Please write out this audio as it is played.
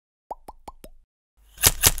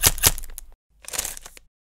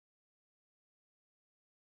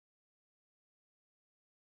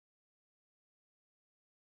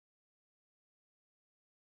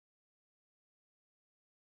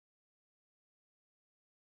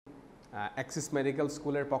Axis medical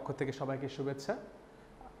স্কুলের পক্ষ থেকে সবাইকে শুভেচ্ছা।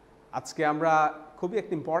 আজকে আমরা খুবই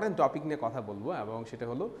একটা ইম্পর্ট্যান্ট টপিক নিয়ে কথা বলবো এবং সেটা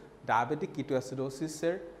হলো ডায়াবেটিক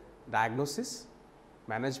কিটোঅ্যাসিডোসিসের ডায়াগনোসিস,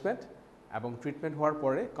 ম্যানেজমেন্ট এবং ট্রিটমেন্ট হওয়ার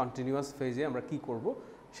পরে কন্টিনিউয়াস ফেজে আমরা কি করব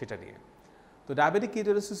সেটা নিয়ে। তো ডায়াবেটিক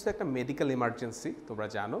কিটোঅ্যাসিডোসিস একটা মেডিকেল ইমার্জেন্সি, তোমরা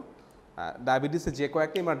জানো। ডায়াবেটিসে যে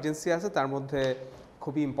কয়েকটা ইমার্জেন্সি আছে তার মধ্যে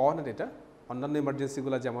খুবই ইম্পর্ট্যান্ট এটা। অন্যান্য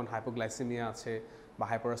ইমার্জেন্সিগুলো যেমন হাইপোগ্লাইসেমিয়া আছে বা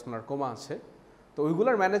হাইপারঅসমোলার কোমা আছে, তো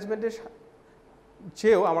ওইগুলোর ম্যানেজমেন্টের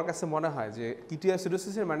চেয়েও আমার কাছে মনে হয় যে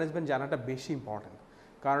কিটোঅ্যাসিডোসিসের ম্যানেজমেন্ট জানাটা বেশি ইম্পর্ট্যান্ট,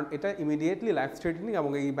 কারণ এটা ইমিডিয়েটলি লাইফ থ্রেটেনিং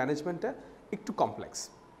এবং এই ম্যানেজমেন্টটা একটু কমপ্লেক্স।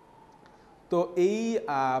 তো এই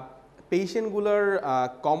পেশেন্টগুলোর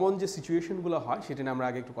কমন যে সিচুয়েশনগুলো হয় সেটা নিয়ে আমরা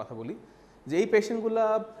আগে একটু কথা বলি। যে এই পেশেন্টগুলো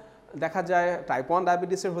দেখা যায় টাইপ 1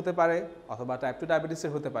 ডায়াবেটিসের হতে পারে অথবা টাইপ 2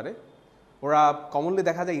 ডায়াবেটিসের হতে পারে। ওরা কমনলি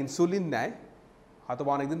দেখা যায় ইনসুলিন নেয়, হয়তো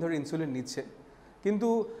বা অনেকদিন ধরে ইনসুলিন নিচ্ছে, কিন্তু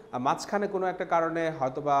মাঝখানে কোনো একটা কারণে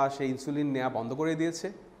হয়তোবা সেই ইনসুলিন নেওয়া বন্ধ করে দিয়েছে,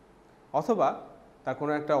 অথবা তার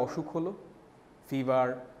কোনো একটা অসুখ হলো, ফিভার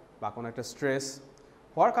বা কোনো একটা স্ট্রেস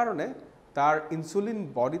হওয়ার কারণে তার ইনসুলিন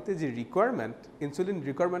বডিতে যে ইনসুলিন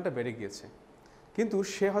রিকোয়ারমেন্টটা বেড়ে গিয়েছে, কিন্তু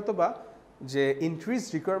সে হয়তোবা যে ইনক্রিজ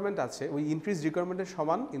রিকোয়ারমেন্ট আছে ওই ইনক্রিজ রিকোয়ারমেন্টের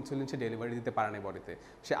সমান ইনসুলিন সে ডেলিভারি দিতে পারে না বডিতে।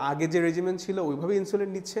 সে আগে যে রেজিমেন্ট ছিল ওইভাবে ইনসুলিন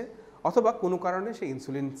নিচ্ছে, অথবা কোনো কারণে সে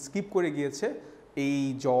ইনসুলিন স্কিপ করে গিয়েছে এই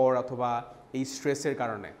জ্বর অথবা এই স্ট্রেসের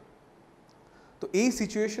কারণে। তো এই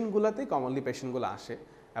সিচুয়েশনগুলোতেই কমনলি পেশেন্টগুলো আসে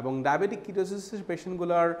এবং ডায়াবেটিক কিটোসিসের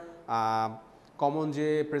পেশেন্টগুলোর কমন যে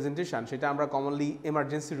প্রেজেন্টেশন সেটা আমরা কমনলি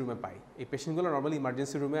এমার্জেন্সি রুমে পাই। এই পেশেন্টগুলো নর্মালি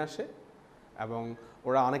ইমার্জেন্সি রুমে আসে এবং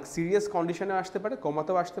ওরা অনেক সিরিয়াস কন্ডিশনে আসতে পারে,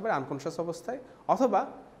 কোমাতেও আসতে পারে আনকনশাস অবস্থায়, অথবা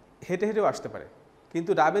হেঁটে হেঁটেও আসতে পারে।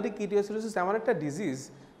 কিন্তু ডায়াবেটিক কিটোসিডোসিস এমন একটা ডিজিজ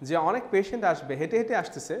যে অনেক পেশেন্ট আসবে হেঁটে হেঁটে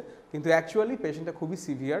আসতেছে, কিন্তু অ্যাকচুয়ালি পেশেন্টটা খুবই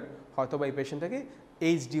সিভিয়ার, হয়তো বা এই পেশেন্টটাকে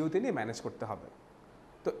এইচডিওতে নিয়ে ম্যানেজ করতে হবে।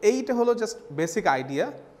 তো এইটা হলো জাস্ট বেসিক আইডিয়া।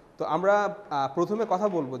 তো আমরা প্রথমে কথা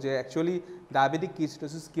বলবো যে অ্যাকচুয়ালি ডায়াবেটিক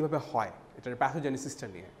কিটোসিডোসিস কীভাবে হয়, এটার প্যাথোজেনেসিসটা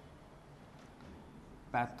নিয়ে।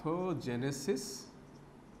 Pathogenesis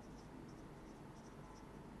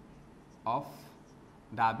of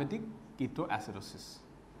diabetic ketoacidosis.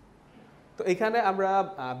 তো এখানে আমরা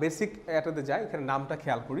বেসিক এটাতে যাই, এখানে নামটা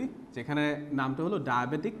খেয়াল করি, যেখানে নামটা হলো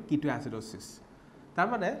ডায়াবেটিক কিটোঅ্যাসিডোসিস। তার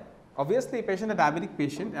মানে অবভিয়াসলি এই পেশেন্টটা ডায়াবেটিক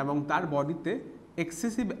পেশেন্ট এবং তার বডিতে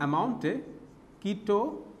এক্সেসিভ অ্যামাউন্টে কিটো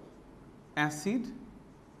অ্যাসিড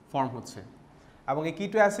ফর্ম হচ্ছে, এবং এই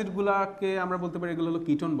কিটো অ্যাসিডগুলোকে আমরা বলতে পারি এগুলো হলো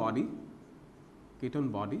কিটোন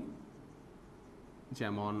বডি,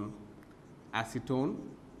 যেমন acetone,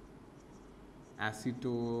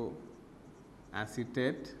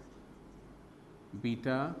 acetate,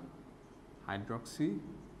 beta hydroxy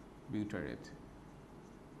butyrate.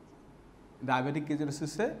 Diabetic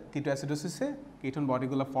কিটোঅ্যাসিডোসিসে ketone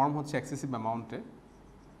বডিগুলো form হচ্ছে এক্সেসিভ অ্যামাউন্টে,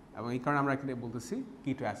 এবং এই কারণে আমরা এখানে বলতেছি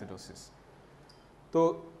কিটোঅ্যাসিডোসিস। তো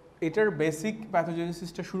এটার বেসিক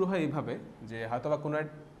প্যাথোজেনেসিসটা শুরু হয় এইভাবে যে হয়তোবা কোনো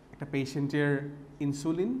একটা পেশেন্টের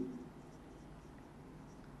ইনসুলিন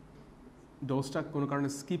ডোজটা কোনো কারণে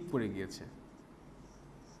স্কিপ করে গিয়েছে,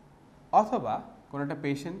 অথবা কোনো একটা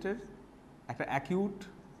পেশেন্টের একটা অ্যাকিউট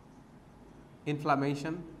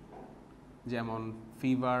ইনফ্লামেশন, যেমন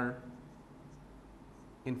ফিভার,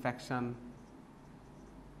 ইনফেকশন,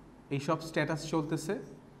 এইসব স্ট্যাটাস চলতেছে,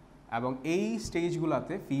 এবং এই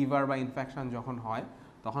স্টেজগুলোতে ফিভার বা ইনফেকশন যখন হয়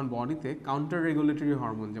তখন বডিতে কাউন্টার রেগুলেটরি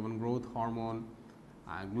হরমোন যেমন গ্রোথ হরমোন,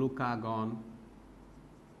 গ্লুকাগন,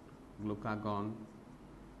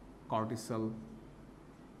 কর্টিসল,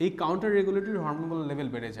 এই কাউন্টার রেগুলেটরি হরমোনগুলোর লেভেল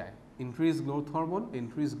বেড়ে যায়। Increase growth hormone,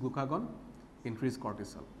 increase glucagon, increase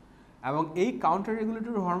cortisol. এবং এই কাউন্টার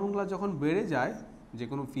রেগুলেটরি হরমোনগুলো যখন বেড়ে যায় যে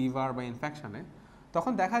কোনো ফিভার বা ইনফেকশনে,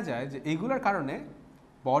 তখন দেখা যায় যে এইগুলোর কারণে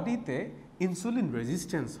বডিতে ইনসুলিন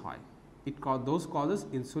রেজিস্ট্যান্স হয়। Those causes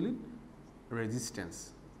insulin resistance.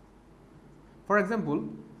 For example,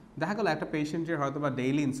 দেখা গেল একটা পেশেন্টের হয়তো বা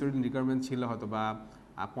ডেইলি ইনসুলিন রিকোয়ারমেন্ট ছিল হয়তো বা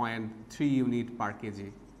 0.3 unit per KG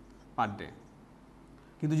per day,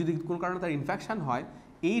 কিন্তু যদি কোনো কারণে তার ইনফেকশন হয়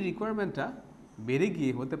এই রিকোয়ারমেন্টটা বেড়ে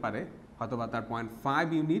গিয়ে হতে পারে হয়তো বা তার 0.5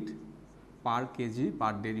 unit per KG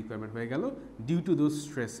per day requirement হয়ে গেল due to those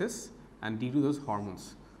stresses and due to those hormones.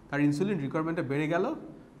 তার ইনসুলিন রিকোয়ারমেন্টটা বেড়ে গেল,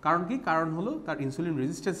 কারণ কি? কারণ হলো তার ইনসুলিন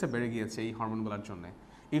রেজিস্ট্যান্সটা বেড়ে গিয়েছে এই হরমোনগুলোর জন্য।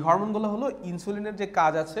 এই হরমোনগুলো হলো ইনসুলিনের যে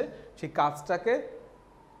কাজ আছে সেই কাজটাকে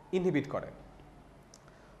ইনহিবিট করে।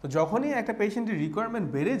 তো যখনই একটা পেশেন্টের রিকোয়ারমেন্ট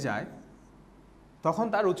বেড়ে যায় তখন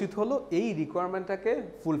তার উচিত হলো এই রিকোয়ারমেন্টটাকে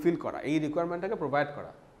ফুলফিল করা, এই রিকোয়ারমেন্টটাকে প্রোভাইড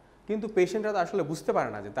করা, কিন্তু পেশেন্টরা তো আসলে বুঝতে পারে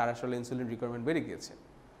না যে তার আসলে ইনসুলিন রিকোয়ারমেন্ট বেড়ে গিয়েছে।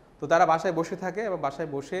 তো তারা বাসায় বসে থাকে এবং বাসায়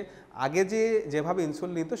বসে আগে যেভাবে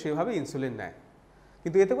ইনসুলিন নিত সেভাবে ইনসুলিন নেয়,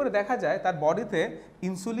 কিন্তু এতে করে দেখা যায় তার বডিতে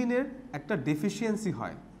ইনসুলিনের একটা ডেফিসিয়েন্সি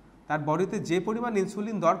হয়। তার বডিতে যে পরিমাণ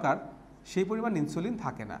ইনসুলিন দরকার সেই পরিমাণ ইনসুলিন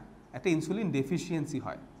থাকে না, একটা ইনসুলিন ডেফিসিয়েন্সি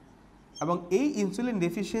হয়। এবং এই ইনসুলিন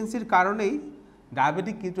ডেফিসিয়েন্সির কারণেই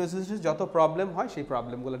ডায়াবেটিক কিটোসিসের যত প্রবলেম হয় সেই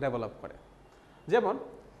প্রবলেমগুলো ডেভেলপ করে। যেমন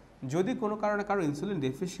যদি কোনো কারণে কারো ইনসুলিন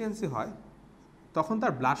ডেফিসিয়েন্সি হয় তখন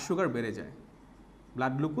তার ব্লাড সুগার বেড়ে যায়,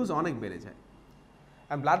 ব্লাড গ্লুকোজ অনেক বেড়ে যায়।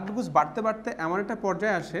 আর ব্লাড গ্লুকোজ বাড়তে বাড়তে এমন একটা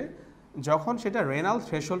পর্যায়ে আসে যখন সেটা রেনাল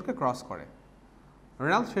থ্রেশহোল্ডকে ক্রস করে।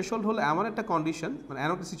 রেনাল থ্রেশহোল্ড হলো এমন একটা কন্ডিশন, মানে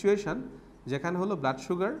এমন একটা সিচুয়েশন যেখানে হলো ব্লাড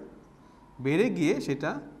সুগার বেড়ে গিয়ে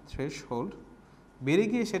সেটা থ্রেশহোল্ড বেড়ে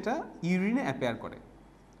গিয়ে সেটা ইউরিনে অ্যাপেয়ার করে,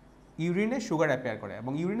 ইউরিনে সুগার অ্যাপেয়ার করে।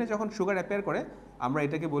 এবং ইউরিনে যখন সুগার অ্যাপেয়ার করে আমরা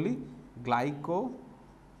এটাকে বলি গ্লাইকোসুরিয়া।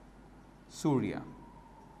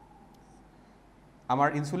 আমার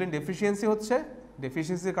ইনসুলিন ডেফিসিয়েন্সি হচ্ছে,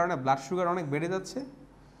 ডেফিসিয়েন্সির কারণে ব্লাড সুগার অনেক বেড়ে যাচ্ছে,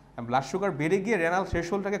 ব্লাড সুগার বেড়ে গিয়ে রেনাল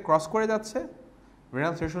থ্রেশহোল্ডটাকে ক্রস করে যাচ্ছে,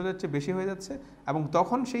 রেনাল থ্রেশহোল্ডের চেয়ে বেশি হয়ে যাচ্ছে, এবং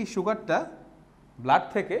তখন সেই সুগারটা ব্লাড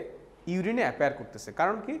থেকে ইউরিনে অ্যাপেয়ার করতেছে।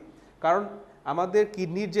 কারণ কি? কারণ আমাদের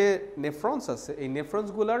কিডনির যে নেফ্রনস আছে, এই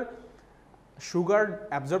নেফ্রনসগুলোর সুগার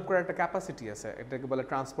অ্যাবজর্ব করার একটা ক্যাপাসিটি আছে, এটাকে বলে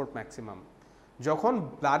ট্রান্সপোর্ট ম্যাক্সিমাম। যখন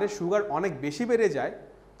ব্লাডে সুগার অনেক বেশি বেড়ে যায়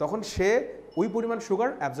তখন সে ওই পরিমাণ সুগার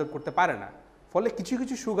অ্যাবজর্ব করতে পারে না, ফলে কিছু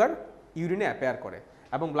কিছু সুগার ইউরিনে অ্যাপেয়ার করে,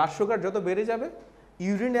 এবং ব্লাড সুগার যত বেড়ে যাবে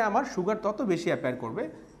ইউরিনে আমার সুগার তত বেশি অ্যাপেয়ার করবে,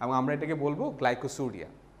 এবং আমরা এটাকে বলবো গ্লাইকোসুরিয়া।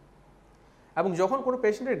 এবং যখন কোনো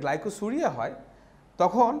পেশেন্টের গ্লাইকোসুরিয়া হয়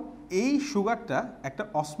তখন এই সুগারটা একটা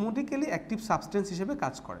অসমোটিক্যালি অ্যাক্টিভ সাবস্টেন্স হিসেবে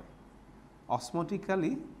কাজ করে,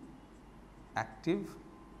 অসমোটিক্যালি অ্যাক্টিভ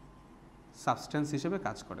সাবস্টেন্স হিসেবে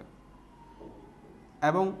কাজ করে।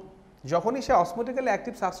 এবং যখনই সে অসমোটিক্যালি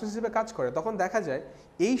অ্যাক্টিভ সাবস্টেন্স হিসেবে কাজ করে তখন দেখা যায়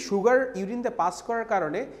এই সুগার ইউরিনতে পাস করার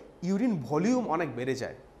কারণে ইউরিন ভলিউম অনেক বেড়ে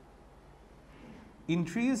যায়,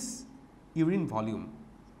 ইনক্রিজ ইউরিন ভলিউম।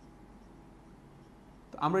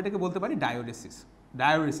 তো আমরা এটাকে বলতে পারি ডায়োরেসিস।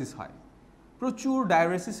 ডায়োরেসিস হয়, প্রচুর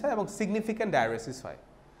ডায়োরেসিস হয় এবং সিগনিফিক্যান্ট ডায়োরেসিস হয়।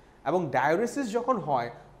 এবং ডায়োরেসিস যখন হয়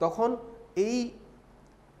তখন এই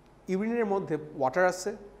ইউরিনের মধ্যে ওয়াটার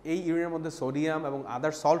আছে, এই ইউরিনের মধ্যে সোডিয়াম এবং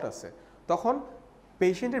আদার সল্ট আছে, তখন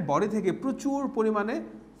পেশেন্টের বডি থেকে প্রচুর পরিমাণে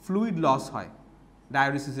ফ্লুইড লস হয়।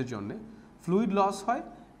 ডায়োরেসিসের জন্য ফ্লুইড লস হয়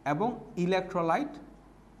এবং ইলেকট্রোলাইট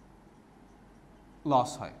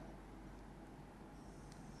লস হয়।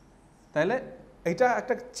 তাহলে এটা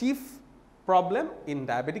একটা chief problem in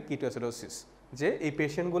diabetic ketoacidosis, যে এই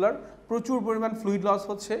পেশেন্টগুলোর প্রচুর পরিমাণ ফ্লুইড লস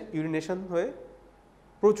হচ্ছে, ইউরিনেশন হয়ে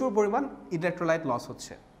প্রচুর পরিমাণ ইলেকট্রোলাইট লস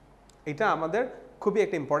হচ্ছে। এটা আমাদের খুবই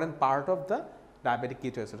একটা important part of the diabetic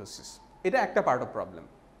ketoacidosis. এটা একটা পার্ট অফ প্রবলেম।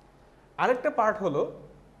 আরেকটা পার্ট হলো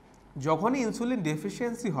যখনই ইনসুলিন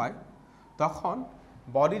ডেফিসিয়েন্সি হয় তখন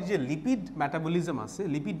বডির যে লিপিড মেটাবলিজম আছে,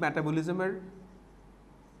 লিপিড মেটাবলিজমের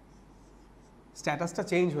স্ট্যাটাসটা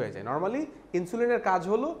চেঞ্জ হয়ে যায়। নর্মালি ইনসুলিনের কাজ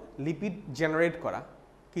হলো লিপিড জেনারেট করা,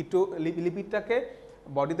 লিপিডটাকে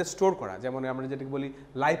বডিতে স্টোর করা, যেমন আমরা যেটাকে বলি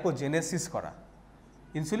লাইপোজেনেসিস করা।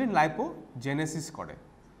 ইনসুলিন লাইপোজেনেসিস করে,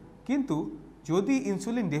 কিন্তু যদি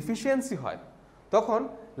ইনসুলিন ডেফিসিয়েন্সি হয় তখন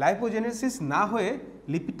লাইপোজেনেসিস না হয়ে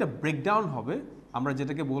লিপিডটা ব্রেকডাউন হবে, আমরা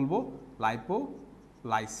যেটাকে বলবো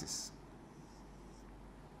লাইপোলাইসিস।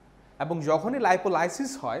 এবং যখনই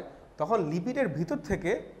লাইপোলাইসিস হয় তখন লিপিডের ভিতর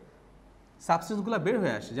থেকে সাবস্টেন্সগুলো বের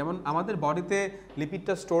হয়ে আসে। যেমন আমাদের বডিতে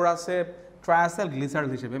লিপিডটা স্টোর আছে ট্রায়াসাইল গ্লিসারল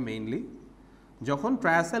হিসেবে মেইনলি। যখন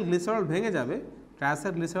ট্রায়াসাইল গ্লিসারল ভেঙে যাবে,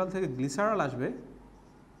 ট্রায়াসাইল গ্লিসারল থেকে গ্লিসারল আসবে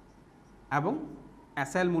এবং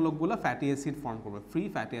অ্যাসাইল মূলকগুলো ফ্যাটি অ্যাসিড ফর্ম করবে, ফ্রি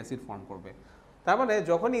ফ্যাটি অ্যাসিড ফর্ম করবে। তার মানে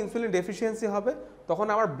যখনই ইনসুলিন ডেফিসিয়েন্সি হবে তখন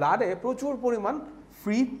আমার ব্লাডে প্রচুর পরিমাণ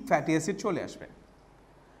ফ্রি ফ্যাটি অ্যাসিড চলে আসবে,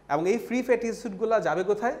 এবং এই ফ্রি ফ্যাটি অ্যাসিডগুলো যাবে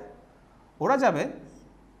কোথায়? ওরা যাবে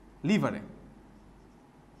লিভারে।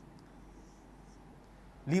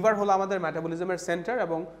 লিভার হলো আমাদের মেটাবলিজমের সেন্টার,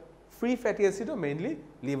 এবং ফ্রি ফ্যাটি অ্যাসিডও মেইনলি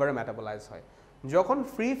লিভারে মেটাবলাইজ হয়। যখন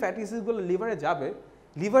ফ্রি ফ্যাটি অ্যাসিডগুলো লিভারে যাবে,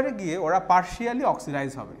 লিভারে গিয়ে ওরা পার্শিয়ালি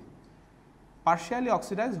অক্সিডাইজ হবে। পার্শিয়ালি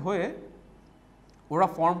অক্সিডাইজ হয়ে ওরা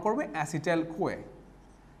ফর্ম করবে অ্যাসিটাইল কোয়ে,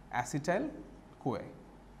 অ্যাসিটাইল কোয়ে।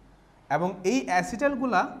 এবং এই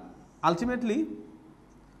অ্যাসিটাইলগুলা আলটিমেটলি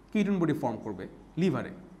কিটোন বডি ফর্ম করবে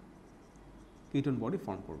লিভারে, কিটোন বডি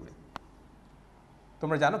ফর্ম করবে।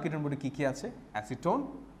 তোমরা জানো কিটোন বডি কী কী আছে? Acetone,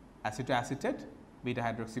 অ্যাসিটো acetate, beta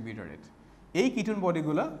hydroxy butyrate. এই কিটোন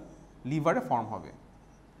বডিগুলো লিভারে ফর্ম হবে,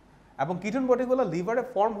 এবং কিটোন বডিগুলো লিভারে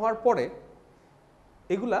ফর্ম হওয়ার পরে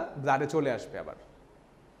এগুলা ব্লাডে চলে আসবে আবার।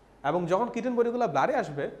 এবং যখন কিটোন বডিগুলো ব্লাডে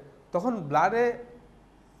আসবে তখন ব্লাডে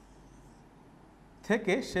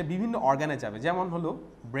থেকে সে বিভিন্ন অর্গানে যাবে, যেমন হলো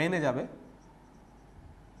ব্রেনে যাবে,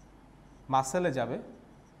 মাসেলে যাবে,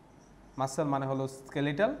 মাসেল মানে হলো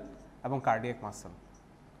স্কেলেটাল এবং cardiac muscle,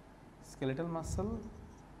 skeletal muscle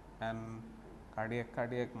and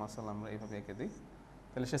cardiac muscle আমরা এইভাবে এঁকে দিই।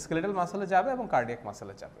 তাহলে সে স্কেলেটাল মাসেলে যাবে এবং কার্ডিয়াক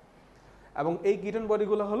মাসেলে যাবে। এবং এই কিটোন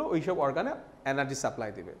বডিগুলো হলো ওইসব অর্গানে এনার্জি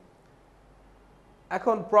সাপ্লাই দিবে।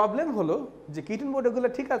 এখন প্রবলেম হলো যে কিটোন বডিগুলো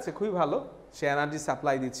ঠিক আছে, খুবই ভালো, সে এনার্জি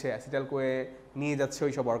সাপ্লাই দিচ্ছে, অ্যাসিটাইল কোয়ে নিয়ে যাচ্ছে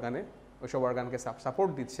ওইসব অর্গানে, ওইসব অর্গানকে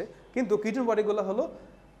সাপোর্ট দিচ্ছে, কিন্তু কিটোন বডিগুলো হলো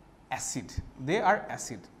acid, they R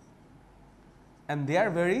acid and they are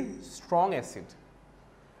very strong acid.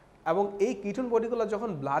 এবং এই কিটোন বডিগুলো যখন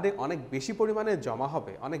ব্লাডে অনেক বেশি পরিমাণে জমা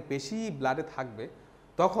হবে, অনেক বেশি ব্লাডে থাকবে,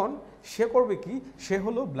 তখন সে করবে কি, সে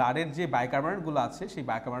হলো ব্লাডের যে বাইকার্বনেটগুলো আছে সেই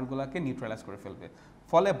বাইকার্বনেটগুলোকে নিউট্রালাইজ করে ফেলবে,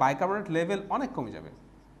 ফলে বাইকার্বনেট লেভেল অনেক কমে যাবে,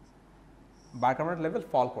 বাইকার্বনেট লেভেল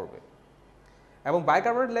ফল করবে। এবং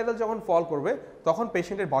বাইকার্বনেট লেভেল যখন ফল করবে তখন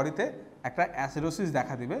পেশেন্টের বডিতে একটা অ্যাসিডোসিস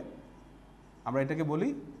দেখা দিবে, আমরা এটাকে বলি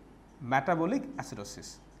মেটাবলিক অ্যাসিডোসিস।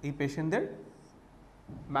 এই পেশেন্টদের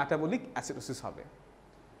মেটাবলিক অ্যাসিডোসিস হবে।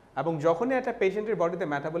 এবং যখনই একটা পেশেন্টের বডিতে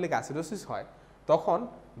মেটাবলিক অ্যাসিডোসিস হয় তখন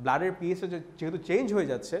ব্লাডের পিএইচ যেহেতু চেঞ্জ হয়ে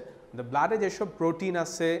যাচ্ছে, ব্লাডে যেসব প্রোটিন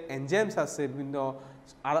আছে, এনজাইমস আছে, বিভিন্ন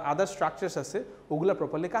আদার স্ট্রাকচারস আছে, ওগুলো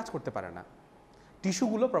প্রপারলি কাজ করতে পারে না,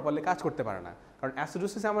 টিস্যুগুলো প্রপারলি কাজ করতে পারে না, কারণ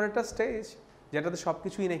অ্যাসিডোসিস এমন একটা স্টেজ যেটাতে সব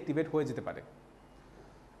কিছু ইনঅ্যাক্টিভেট হয়ে যেতে পারে।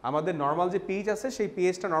 আমাদের নর্মাল যে পিএইচ আছে সেই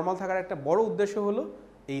পিএইচটা নর্মাল থাকার একটা বড় উদ্দেশ্য হলো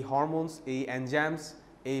এই হরমোনস, এই এনজাইমস,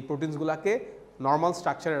 এই প্রোটিনসগুলোকে নর্মাল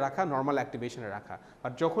স্ট্রাকচারে রাখা, নর্মাল অ্যাক্টিভেশনে রাখা।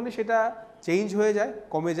 আর যখনই সেটা চেঞ্জ হয়ে যায়,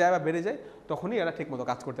 কমে যায় বা বেড়ে যায়, তখনই এরা ঠিকমতো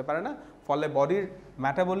কাজ করতে পারে না, ফলে বডির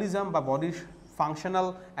মেটাবলিজম বা বডির ফাংশনাল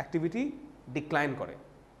অ্যাক্টিভিটি ডিক্লাইন করে।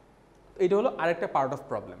 এটা হলো আরেকটা পার্ট অফ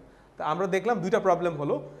প্রবলেম। তো আমরা দেখলাম দুইটা প্রবলেম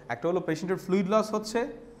হলো, একটা হলো পেশেন্টের ফ্লুইড লস হচ্ছে,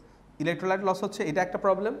 ইলেকট্রোলাইট লস হচ্ছে, এটা একটা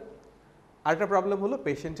প্রবলেম। আরেকটা প্রবলেম হলো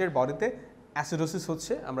পেশেন্টের বডিতে অ্যাসিডোসিস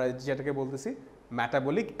হচ্ছে, আমরা যেটাকে বলতেছি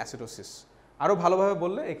মেটাবলিক অ্যাসিডোসিস। আরও ভালোভাবে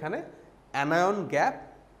বললে এখানে অ্যানায়ন গ্যাপ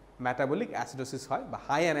মেটাবলিক অ্যাসিডোসিস হয়, বা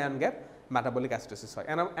high anion gap metabolic acidosis হয়।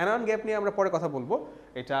 অ্যানায়ন গ্যাপ নিয়ে আমরা পরে কথা বলবো,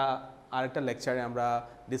 এটা আরেকটা লেকচারে আমরা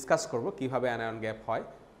ডিসকাস করব কীভাবে অ্যানায়ন গ্যাপ হয়,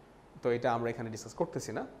 তো এটা আমরা এখানে ডিসকাস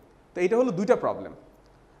করতেছি না। তো এটা হলো দুইটা প্রবলেম।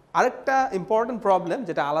 আরেকটা ইম্পর্টেন্ট প্রবলেম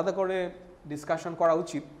যেটা আলাদা করে ডিসকাশন করা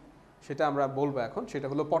উচিত, সেটা আমরা বলবো এখন, সেটা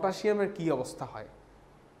হলো পটাশিয়ামের কী অবস্থা হয়।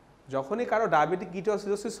 যখনই কারো ডায়াবেটিক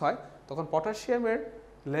কিটোঅ্যাসিডোসিস হয় তখন পটাশিয়ামের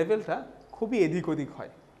লেভেলটা খুবই এদিক ওদিক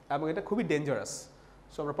হয় এবং এটা খুবই ডেঞ্জারাস।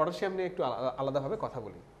 সো আমরা পটাশিয়াম নিয়ে একটু আলাদাভাবে কথা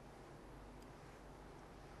বলি।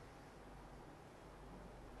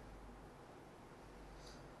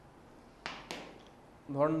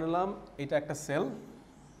 ধরে নিলাম এটা একটা সেল,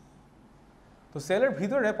 তো সেলের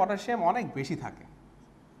ভিতরে পটাশিয়াম অনেক বেশি থাকে,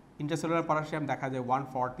 ইন্টারসেলুলার পটাশিয়াম দেখা যায়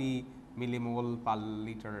 140 মিলিমোল পার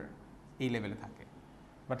লিটার এই লেভেলে থাকে,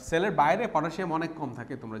 বাট সেলের বাইরে পটাশিয়াম অনেক কম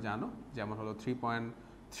থাকে, তোমরা জানো, যেমন হলো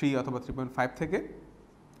 3.3 অথবা 3.5 থেকে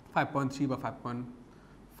 5.3 বা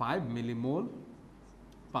 5.5 মিলিমোল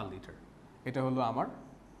পার লিটার। এটা হলো আমার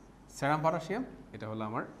সেরাম পটাশিয়াম, এটা হলো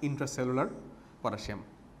আমার ইন্ট্রাসেলুলার পটাশিয়াম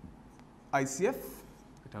আইসিএফ,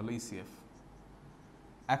 এটা হলো ইসিএফ।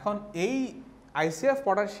 এখন এই আইসিএফ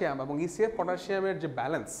পটাশিয়াম এবং ইসিএফ পটাশিয়ামের যে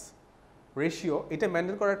ব্যালেন্স রেশিও, এটা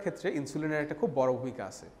মেনটেন করার ক্ষেত্রে ইনসুলিনের একটা খুব বড় ভূমিকা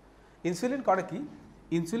আছে। ইনসুলিন করে কি,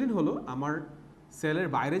 ইনসুলিন হলো আমার সেলের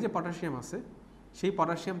বাইরে যে পটাশিয়াম আছে সেই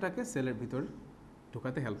পটাশিয়ামটাকে সেলের ভিতর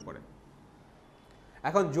ঢোকাতে হেল্প করে।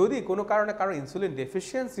 এখন যদি কোনো কারণে কারো ইনসুলিন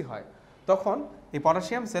ডেফিসিয়েন্সি হয় তখন এই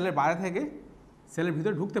পটাশিয়াম সেলের বাইরে থেকে সেলের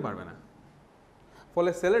ভিতরে ঢুকতে পারবে না, ফলে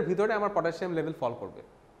সেলের ভিতরে আমার পটাশিয়াম লেভেল ফল করবে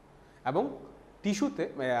এবং টিস্যুতে,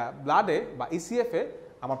 ব্লাডে বা ইসিএফে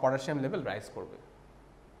আমার পটাশিয়াম লেভেল রাইজ করবে।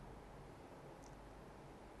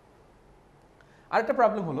 আরেকটা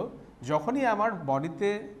প্রবলেম হলো যখনই আমার বডিতে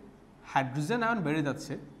হাইড্রোজেন আয়ন বেড়ে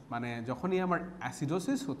যাচ্ছে, মানে যখনই আমার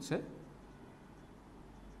অ্যাসিডোসিস হচ্ছে,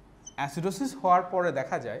 অ্যাসিডোসিস হওয়ার পরে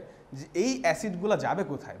দেখা যায় যে এই অ্যাসিডগুলো যাবে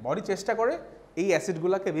কোথায়, বডি চেষ্টা করে এই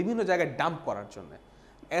অ্যাসিডগুলোকে বিভিন্ন জায়গায় ডাম্প করার জন্য।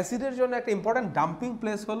 অ্যাসিডের জন্য একটা ইম্পর্ট্যান্ট ডাম্পিং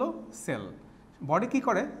প্লেস হলো সেল। বডি কী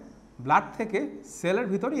করে, ব্লাড থেকে সেলের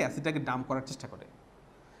ভিতরেই অ্যাসিডটাকে ডাম্প করার চেষ্টা করে,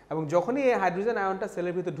 এবং যখনই এই হাইড্রোজেন আয়নটা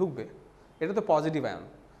সেলের ভিতরে ঢুকবে, এটা তো পজিটিভ আয়ন,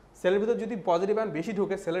 সেলের ভিতর যদি পজিটিভ আয়ন বেশি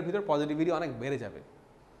ঢুকে সেলের ভিতর পজিটিভিটি অনেক বেড়ে যাবে।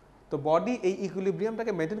 তো বডি এই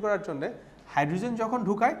ইকুইলিব্রিয়ামটাকে মেনটেন করার জন্য হাইড্রোজেন যখন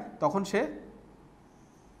ঢুকায় তখন সে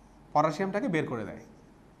পটাশিয়ামটাকে বের করে দেয়।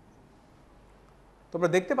 তো আমরা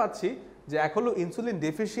দেখতে পাচ্ছি যে এখন ইনসুলিন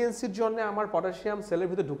ডেফিসিয়েন্সির জন্য আমার পটাশিয়াম সেলের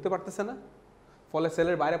ভিতরে ঢুকতে পারতেছে না, ফলে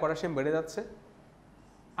সেলের বাইরে পটাশিয়াম বেড়ে যাচ্ছে।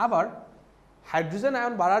 আবার হাইড্রোজেন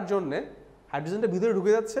আয়ন বাড়ার জন্যে হাইড্রোজেনটা ভিতরে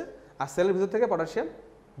ঢুকে যাচ্ছে আর সেলের ভিতর থেকে পটাশিয়াম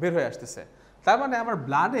বের হয়ে আসতেছে। তার মানে আমার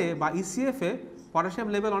ব্লাডে বা ইসিএফে পটাশিয়াম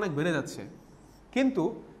লেভেল অনেক বেড়ে যাচ্ছে, কিন্তু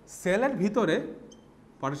সেলের ভিতরে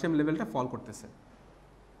পটাশিয়াম লেভেলটা ফল করতেছে।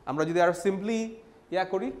 আমরা যদি আরও সিম্পলি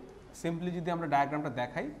সিম্পলি যদি আমরা ডায়াগ্রামটা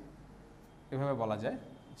দেখাই, এভাবে বলা যায়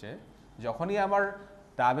যে যখনই আমার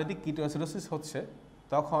ডায়াবেটিক কিটোঅ্যাসিডোসিস হচ্ছে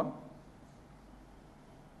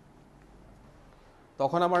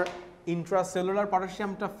তখন আমার ইন্ট্রাসেলুলার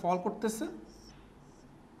পটাশিয়ামটা ফল করতেছে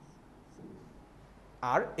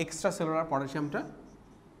আর এক্সট্রাসেলুলার পটাশিয়ামটা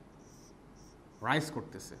রাইজ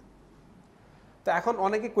করতেছে। তো এখন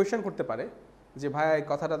অনেকে কোয়েশ্চেন করতে পারে যে ভাই এই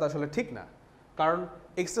কথাটা তো আসলে ঠিক না, কারণ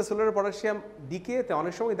এক্সট্রাসেলুলার পটাশিয়াম ডিকেতে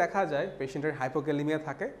অনেক সময় দেখা যায় পেশেন্টের হাইপোক্যালিমিয়া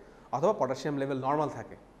থাকে অথবা পটাশিয়াম লেভেল নর্মাল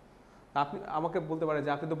থাকে। আপনি আমাকে বলতে পারেন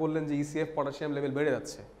যে আপনি তো বললেন যে ইসিএফ পটাশিয়াম লেভেল বেড়ে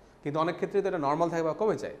যাচ্ছে, কিন্তু অনেক ক্ষেত্রে তো এটা নর্মাল থাকে বা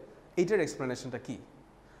কমে যায়। এইটার এক্সপ্লেনেশনটা কি?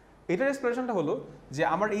 এটার এক্সপ্লেনেশনটা হলো যে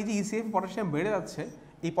আমার এই যে ইসিএফ পটাশিয়াম বেড়ে যাচ্ছে,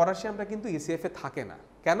 এই পটাশিয়ামটা কিন্তু ইসিএফে থাকে না।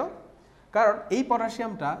 কেন? কারণ এই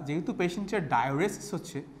পটাশিয়ামটা যেহেতু পেশেন্টের ডায়োরেসিস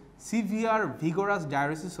হচ্ছে, সিভিয়ার ভিগোরাস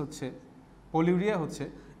ডায়োরেসিস হচ্ছে, পলিউরিয়া হচ্ছে,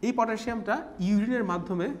 এই পটাশিয়ামটা ইউরিনের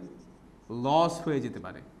মাধ্যমে লস হয়ে যেতে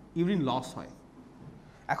পারে, ইউরিন লস হয়।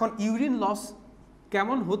 এখন ইউরিন লস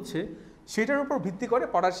কেমন হচ্ছে সেটার উপর ভিত্তি করে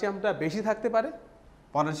পটাশিয়ামটা বেশি থাকতে পারে,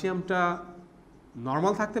 পটাশিয়ামটা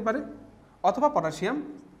নর্মাল থাকতে পারে, অথবা পটাশিয়াম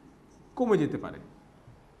কমে যেতে পারে।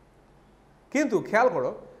 কিন্তু খেয়াল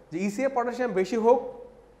করো যে ইসিএফ পটাশিয়াম বেশি হোক,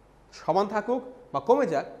 সমান থাকুক বা কমে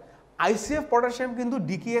যাক, আইসিএফ পটাশিয়াম কিন্তু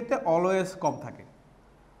ডিকেতে অলওয়েজ কম থাকে।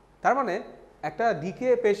 তার মানে একটা ডিকে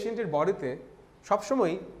পেশেন্টের বডিতে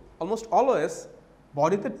সবসময় অলমোস্ট অলওয়েজ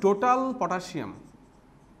বডিতে টোটাল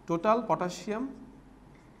পটাশিয়াম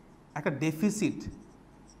একটা ডেফিসিট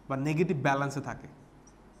বা নেগেটিভ ব্যালেন্সে থাকে।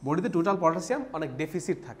 বডিতে টোটাল পটাশিয়াম অনেক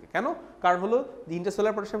ডেফিসিট থাকে। কেন? কারণ হলো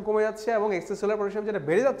ইন্টারসেলুলার পটাশিয়াম কমে যাচ্ছে এবং এক্সট্রাসেলুলার পটাশিয়াম যেটা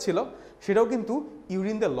বেড়ে যাচ্ছিল সেটাও কিন্তু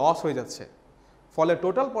ইউরিন দিয়ে লস হয়ে যাচ্ছে। ফলে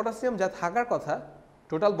টোটাল পটাশিয়াম যা থাকার কথা,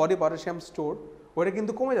 টোটাল বডি পটাশিয়াম স্টোর, ওটা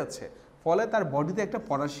কিন্তু কমে যাচ্ছে। ফলে তার বডিতে একটা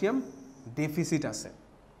পটাশিয়াম ডেফিসিট আছে।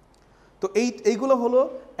 তো এইগুলো হলো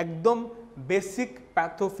একদম বেসিক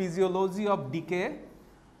প্যাথোফিজিওলজি অফ ডিকে।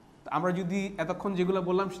 আমরা যদি এতক্ষণ যেগুলো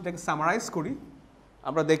বললাম সেটাকে সামারাইজ করি,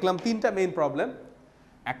 আমরা দেখলাম তিনটা মেইন প্রবলেম।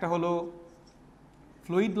 একটা হলো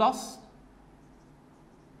ফ্লুইড লস,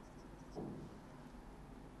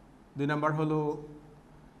 দুই নাম্বার হলো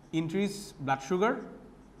increase blood sugar.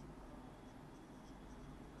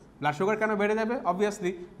 Blood sugar কেন বেড়ে যাবে?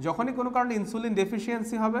 অবভিয়াসলি যখনই কোনো কারণে ইনসুলিন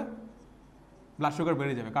ডেফিসিয়েন্সি হবে ব্লাড সুগার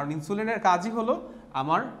বেড়ে যাবে, কারণ ইনসুলিনের কাজই হলো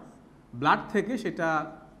আমার ব্লাড থেকে সেটা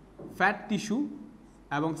ফ্যাট টিস্যু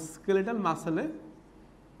এবং স্কেলেটাল মাসেলে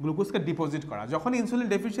গ্লুকোজকে ডিপোজিট করা। যখনই ইনসুলিন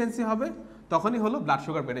ডেফিসিয়েন্সি হবে তখনই হলো ব্লাড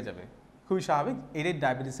সুগার বেড়ে যাবে, খুবই স্বাভাবিক। এটাই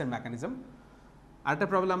ডায়াবেটিসের মেকানিজম। আরেকটা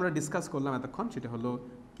প্রবলেম আমরা ডিসকাস করলাম এতক্ষণ, সেটা হলো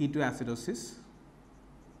কিটোঅ্যাসিডোসিস।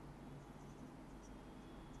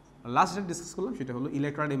 লাস্ট যেটা ডিসকাস করলাম সেটা হলো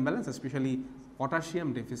electrolyte imbalance, specially potassium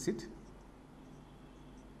deficit.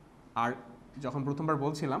 আর যখন প্রথমবার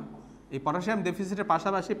বলছিলাম এই পটাশিয়াম ডেফিসিটের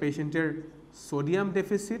পাশাপাশি পেশেন্টের সোডিয়াম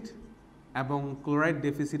ডেফিসিট এবং ক্লোরাইড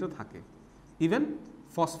ডেফিসিটও থাকে, ইভেন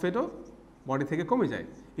ফসফেটও বডি থেকে কমে যায়।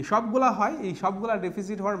 এই সবগুলা হয়, এই সবগুলা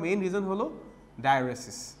ডেফিসিট হওয়ার মেইন রিজন হলো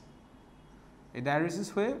ডায়োরেসিস। এই ডায়োরেসিস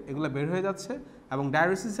হয়ে এগুলো বের হয়ে যাচ্ছে এবং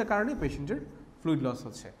ডায়োরেসিসের কারণে পেশেন্টের ফ্লুইড লস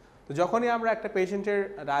হচ্ছে। তো যখনই আমরা একটা পেশেন্টের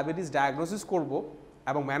ডায়াবেটিস ডায়াগনোসিস করব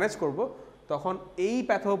এবং ম্যানেজ করব, তখন এই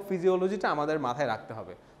প্যাথোফিজিওলজিটা আমাদের মাথায় রাখতে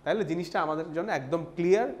হবে, তাহলে জিনিসটা আমাদের জন্য একদম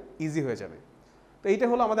ক্লিয়ার, ইজি হয়ে যাবে। তো এইটা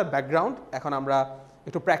হলো আমাদের ব্যাকগ্রাউন্ড। এখন আমরা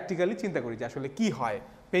একটু প্র্যাকটিক্যালি চিন্তা করি যে আসলে কি হয়,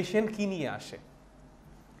 পেশেন্ট কি নিয়ে আসে।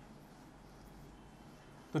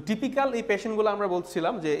 তো টিপিক্যাল এই পেশেন্টগুলো আমরা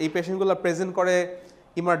বলছিলাম যে এই পেশেন্টগুলো প্রেজেন্ট করে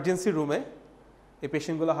ইমার্জেন্সি রুমে। এই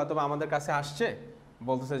পেশেন্টগুলো হয়তো আমাদের কাছে আসছে,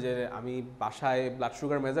 বলতেছে যে আমি বাসায় ব্লাড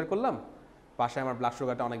সুগার মেজার করলাম, বাসায় আমার ব্লাড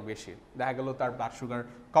সুগারটা অনেক বেশি। দেখা গেল তার ব্লাড সুগার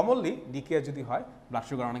কমনলি ডিকে যদি হয় ব্লাড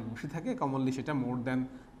সুগার অনেক বেশি থাকে, কমনলি সেটা more than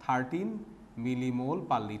 13 millimole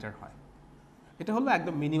per litre হয়। এটা হলো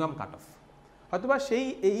একদম মিনিমাম কাট অফ। হয়তোবা সেই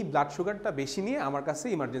এই ব্লাড সুগারটা বেশি নিয়ে আমার কাছে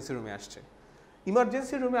ইমার্জেন্সি রুমে আসছে।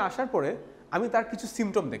 ইমার্জেন্সি রুমে আসার পরে আমি তার কিছু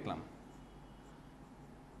সিমটম দেখলাম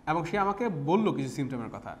এবং সে আমাকে বলল কিছু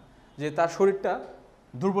সিমটমের কথা, যে তার শরীরটা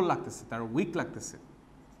দুর্বল লাগতেছে, তার উইক লাগতেছে।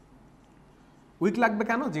 উইক লাগবে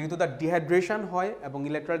কেন? যেহেতু তার ডিহাইড্রেশন হয় এবং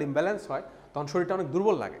ইলেকট্রোলাইট ইমব্যালেন্স হয়, তখন শরীরটা অনেক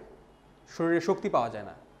দুর্বল লাগে, শরীরে শক্তি পাওয়া যায়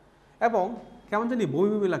না এবং কেমন জানি বমি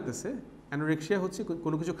বমি লাগতেছে। অ্যানোরেক্সিয়া হচ্ছে,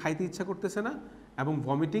 কোনো কিছু খাইতে ইচ্ছা করতেছে না এবং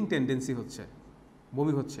ভমিটিং টেন্ডেন্সি হচ্ছে,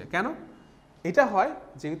 বমি হচ্ছে। কেন এটা হয়?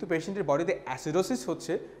 যেহেতু পেশেন্টের বডিতে অ্যাসিডোসিস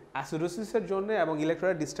হচ্ছে, অ্যাসিডোসিসের জন্য এবং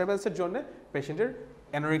ইলেকট্রোলাইট ডিস্টারবেন্সের জন্য পেশেন্টের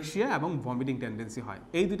অ্যানোরেক্সিয়া এবং ভমিটিং টেন্ডেন্সি হয়।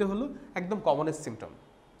 এই দুটো হলো একদম কমনেস্ট সিমটম।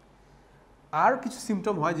 আর কিছু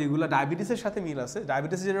সিমটম হয় যেগুলো ডায়াবেটিসের সাথে মিল আছে।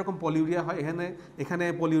 ডায়াবেটিসে যেরকম পলিউরিয়া হয়, এখানে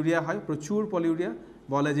পলিউরিয়া হয়, প্রচুর পলিউরিয়া।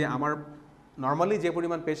 বলে যে আমার নর্মালি যে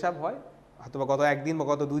পরিমাণ পেশাব হয়, হয়তো গত একদিন বা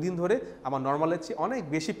গত 2 দিন ধরে আমার নর্মালের চেয়ে অনেক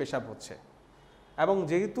বেশি পেশাব হচ্ছে, এবং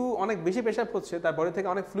যেহেতু অনেক বেশি পেশাব হচ্ছে তার বডি থেকে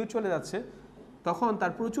অনেক ফ্লুইড চলে যাচ্ছে, তখন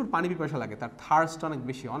তার প্রচুর পানি পিপাসা লাগে, তার থার্স্ট অনেক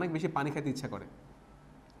বেশি পানি খাইতে ইচ্ছা করে,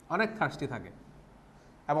 অনেক থার্স্টি থাকে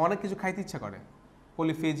এবং অনেক কিছু খাইতে ইচ্ছা করে,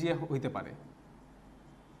 পলিফেজিয়া হইতে পারে।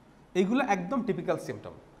 এইগুলো একদম টিপিক্যাল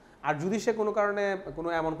সিমটম। আর যদি সে কোনো কারণে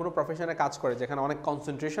এমন কোনো প্রফেশনে কাজ করে যেখানে অনেক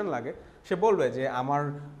কনসেন্ট্রেশন লাগে, সে বলবে যে আমার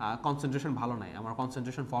কনসেন্ট্রেশন ভালো নাই, আমার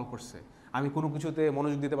কনসেন্ট্রেশন ফল করছে, আমি কোনো কিছুতে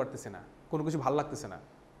মনোযোগ দিতে পারতেছি না, কোনো কিছু ভালো লাগতেছে না।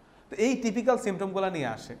 তো এই টিপিক্যাল সিমটমগুলো নিয়ে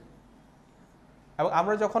আসে এবং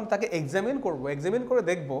আমরা যখন তাকে এক্সামিন করে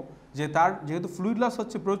দেখব যে তার যেহেতু ফ্লুইড লস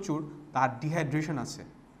হচ্ছে প্রচুর, তার ডিহাইড্রেশন আছে,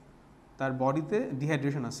 তার বডিতে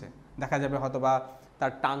ডিহাইড্রেশন আছে। দেখা যাবে হয়তো বা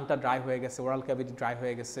তার টাংটা ড্রাই হয়ে গেছে, ওরাল ক্যাভিটি ড্রাই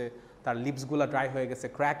হয়ে গেছে, তার লিপসগুলো ড্রাই হয়ে গেছে,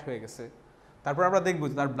 ক্র্যাকড হয়ে গেছে। তারপর আমরা দেখব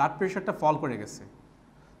যে তার ব্লাড প্রেশারটা ফল করে গেছে,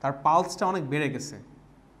 তার পালসটা অনেক বেড়ে গেছে।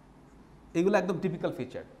 এগুলো একদম টিপিক্যাল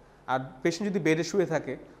ফিচার। আর পেশেন্ট যদি বেডে শুয়ে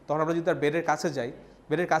থাকে, তখন আমরা যদি তার বেডের কাছে যাই,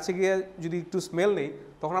 বেডের কাছে গিয়ে যদি একটু স্মেল নেই,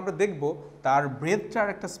 তখন আমরা দেখব তার ব্রেথটার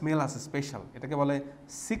একটা স্মেল আছে স্পেশাল, এটাকে বলে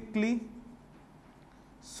সিকলি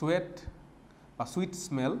বা সুইট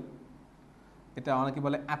স্মেল। এটা অনেকে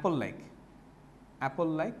বলে অ্যাপল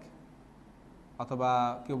লাইক অথবা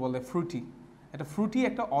কেউ বলে ফ্রুটি। এটা ফ্রুটি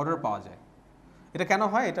একটা অর্ডার পাওয়া যায়। এটা কেন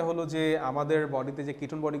হয়? এটা হলো যে আমাদের বডিতে যে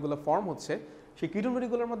কিটোন বডিগুলো ফর্ম হচ্ছে, সেই কিটোন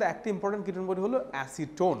বডিগুলোর মধ্যে একটা ইম্পর্টেন্ট কিটোন বডি হলো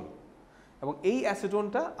অ্যাসিটোন, এবং এই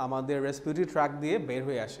অ্যাসিটোনটা আমাদের রেসপিরেটরি ট্র্যাক্ট দিয়ে বের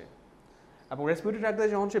হয়ে আসে, এবং রেসপিরেটরি ট্র্যাক্ট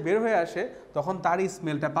দিয়ে যখন সে বের হয়ে আসে তখন তার এই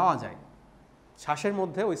স্মেলটা পাওয়া যায়, শ্বাসের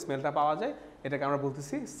মধ্যে ওই স্মেলটা পাওয়া যায়। এটাকে আমরা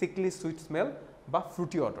বলতেছি সিকলি সুইট স্মেল বা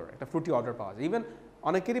ফ্রুটি অর্ডার। একটা ফ্রুটি অর্ডার পাওয়া যায়। ইভেন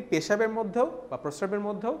অনেকেরই পেশাবের মধ্যেও বা প্রস্রাবের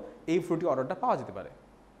মধ্যেও এই ফ্রুটি অর্ডারটা পাওয়া যেতে পারে।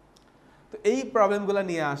 তো এই প্রবলেমগুলো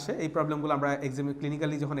নিয়ে আসে। এই প্রবলেমগুলো আমরা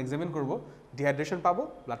ক্লিনিক্যালি যখন এক্সামিন করব, ডিহাইড্রেশন পাবো,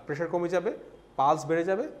 ব্লাড প্রেশার কমে যাবে, পালস বেড়ে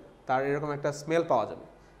যাবে, তার এরকম একটা স্মেল পাওয়া যাবে।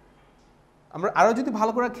 আমরা আরও যদি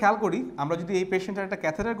ভালো করে খেয়াল করি, আমরা যদি এই পেশেন্টের একটা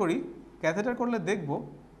ক্যাথেটার করলে দেখব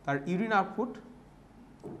তার urine output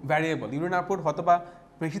variable. Urine output হয়তো বা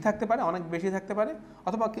বেশি থাকতে পারে, অনেক বেশি থাকতে পারে,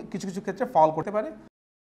 অথবা কিছু কিছু ক্ষেত্রে ফল করতে পারে।